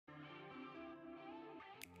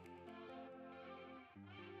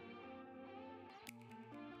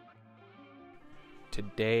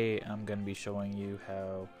Today I'm going to be showing you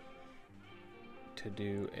how to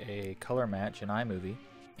do a color match in iMovie.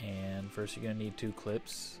 And first you're going to need two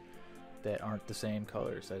clips that aren't the same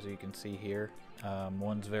colors, as you can see here.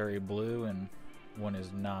 One's very blue and one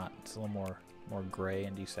is not. It's a little more gray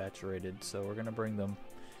and desaturated. So we're going to bring them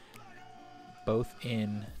both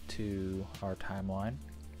into our timeline,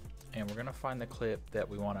 and we're going to find the clip that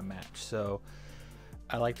we want to match. So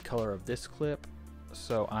I like the color of this clip,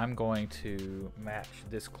 so I'm going to match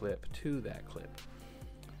this clip to that clip.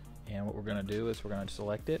 And what we're going to do is we're going to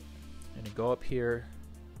select it and you go up here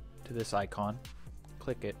to this icon,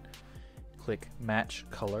 click it, click match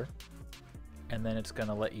color, and then it's going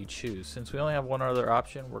to let you choose. Since we only have one other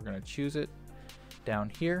option, we're going to choose it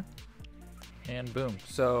down here, and boom.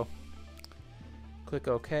 So click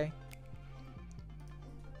OK,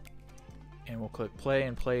 and we'll click play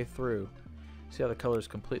and play through. See how the colors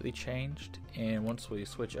completely changed? And once we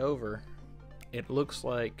switch over, it looks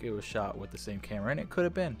like it was shot with the same camera, and it could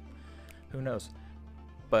have been, who knows.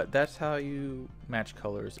 But that's how you match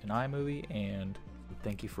colors in iMovie, and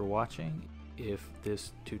thank you for watching. If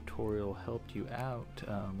this tutorial helped you out,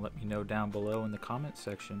 let me know down below in the comments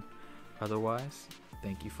section. Otherwise,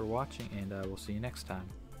 thank you for watching, and I will see you next time.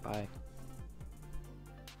 Bye.